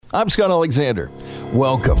I'm Scott Alexander.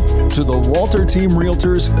 Welcome to the Walter Team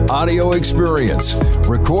Realtors audio experience,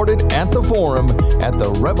 recorded at the Forum at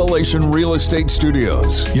the Revelation Real Estate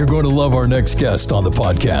Studios. You're going to love our next guest on the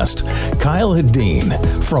podcast, Kyle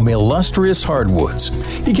Hedin from Illustrious Hardwoods.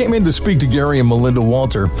 He came in to speak to Gary and Melinda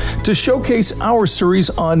Walter to showcase our series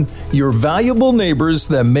on your valuable neighbors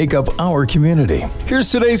that make up our community. Here's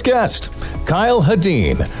today's guest, Kyle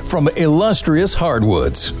Hedin from Illustrious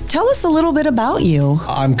Hardwoods. Tell us a little bit about you.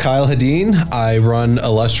 I'm Kyle Hedin. I run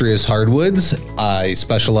Illustrious Hardwoods. I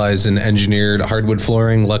specialize in engineered hardwood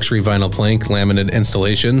flooring, luxury vinyl plank, laminate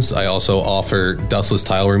installations. I also offer dustless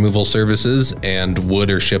tile removal services and wood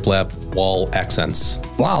or shiplap wall accents.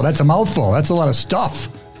 Wow, that's a mouthful. That's a lot of stuff.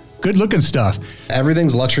 Good looking stuff.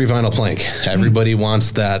 Everything's luxury vinyl plank. Everybody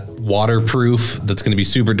wants that waterproof that's going to be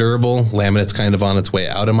super durable. Laminate's kind of on its way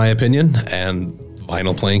out, in my opinion, and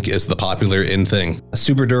vinyl plank is the popular in thing.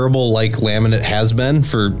 Super durable like laminate has been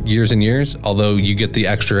for years and years, although you get the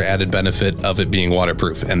extra added benefit of it being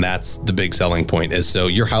waterproof. And that's the big selling point, is so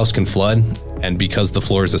your house can flood, and because the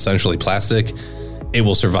floor is essentially plastic, it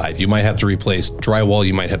will survive. You might have to replace drywall,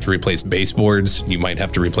 you might have to replace baseboards, you might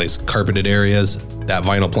have to replace carpeted areas. That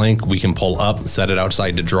vinyl plank, we can pull up, set it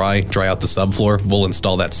outside to dry out the subfloor. We'll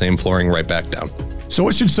install that same flooring right back down. So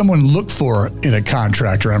what should someone look for in a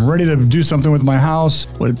contractor? I'm ready to do something with my house.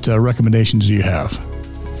 What recommendations do you have?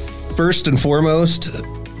 First and foremost,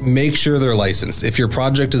 make sure they're licensed. If your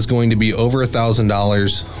project is going to be over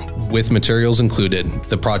 $1,000 with materials included,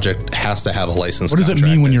 the project has to have a license. What does it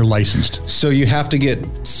mean when you're licensed? So you have to get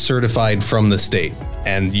certified from the state,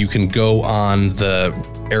 and you can go on the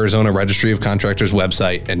Arizona Registry of Contractors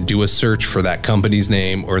website and do a search for that company's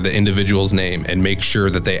name or the individual's name and make sure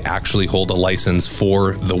that they actually hold a license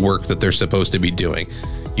for the work that they're supposed to be doing.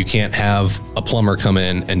 You can't have a plumber come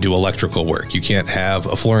in and do electrical work. You can't have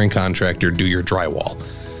a flooring contractor do your drywall.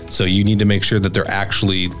 So you need to make sure that they're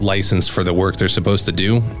actually licensed for the work they're supposed to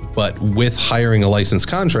do. But with hiring a licensed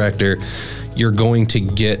contractor, you're going to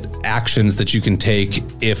get actions that you can take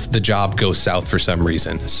if the job goes south for some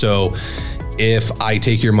reason. So if I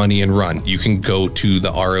take your money and run, you can go to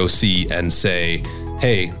the ROC and say,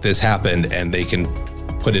 hey, this happened, and they can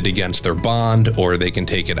put it against their bond, or they can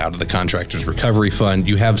take it out of the contractor's recovery fund.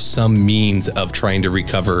 You have some means of trying to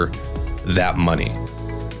recover that money.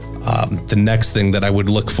 The next thing that I would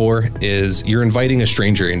look for is you're inviting a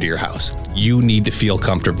stranger into your house. You need to feel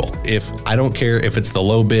comfortable. I don't care if it's the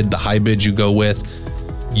low bid, the high bid you go with,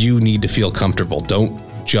 you need to feel comfortable. Don't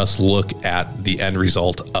just look at the end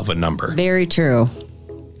result of a number. Very true.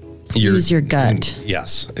 Use your gut.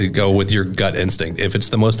 Yes. Go with your gut instinct. If it's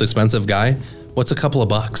the most expensive guy, what's a couple of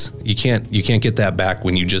bucks? You can't get that back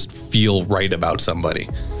when you just feel right about somebody.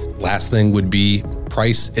 Last thing would be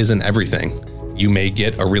price isn't everything. You may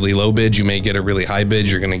get a really low bid. You may get a really high bid.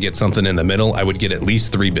 You're going to get something in the middle. I would get at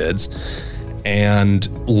least 3 bids and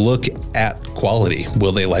look at quality.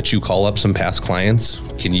 Will they let you call up some past clients?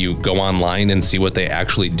 Can you go online and see what they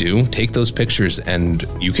actually do? Take those pictures, and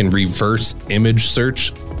you can reverse image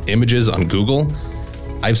search images on Google.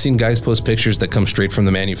 I've seen guys post pictures that come straight from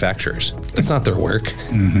the manufacturers. That's not their work.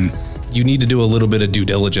 Mm-hmm. You need to do a little bit of due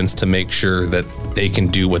diligence to make sure that they can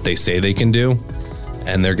do what they say they can do,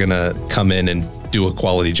 and they're going to come in and do a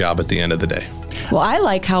quality job at the end of the day. Well, I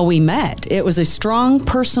like how we met. It was a strong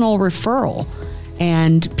personal referral,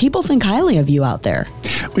 and people think highly of you out there.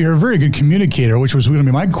 Well, you're a very good communicator, which was going to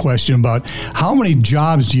be my question about how many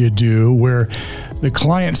jobs do you do where the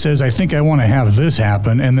client says, I think I want to have this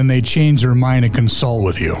happen, and then they change their mind and consult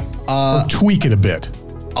with you or tweak it a bit?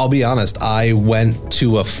 I'll be honest, I went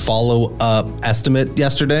to a follow-up estimate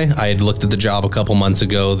yesterday. I had looked at the job a couple months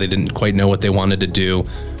ago. They didn't quite know what they wanted to do.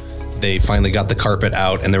 They finally got the carpet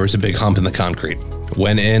out, and there was a big hump in the concrete.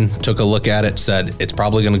 Went in, took a look at it, said, it's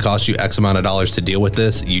probably going to cost you X amount of dollars to deal with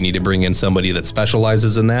this. You need to bring in somebody that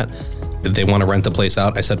specializes in that. If they want to rent the place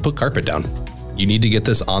out, I said, put carpet down. You need to get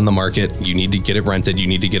this on the market. You need to get it rented. You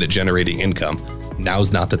need to get it generating income.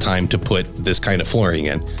 Now's not the time to put this kind of flooring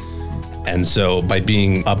in. And so by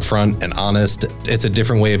being upfront and honest, it's a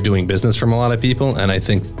different way of doing business from a lot of people. And I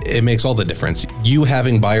think it makes all the difference. You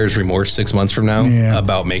having buyer's remorse 6 months from now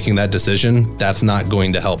about making that decision, that's not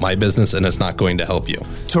going to help my business, and it's not going to help you.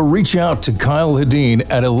 To reach out to Kyle Hedin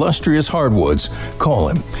at Illustrious Hardwoods, call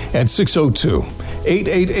him at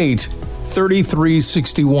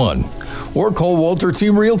 602-888-3361 or call Walter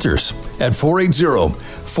Team Realtors at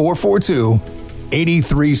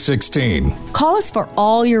 480-442-8316. Call us for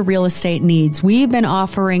all your real estate needs. We've been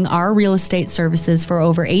offering our real estate services for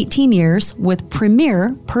over 18 years with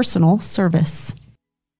premier personal service.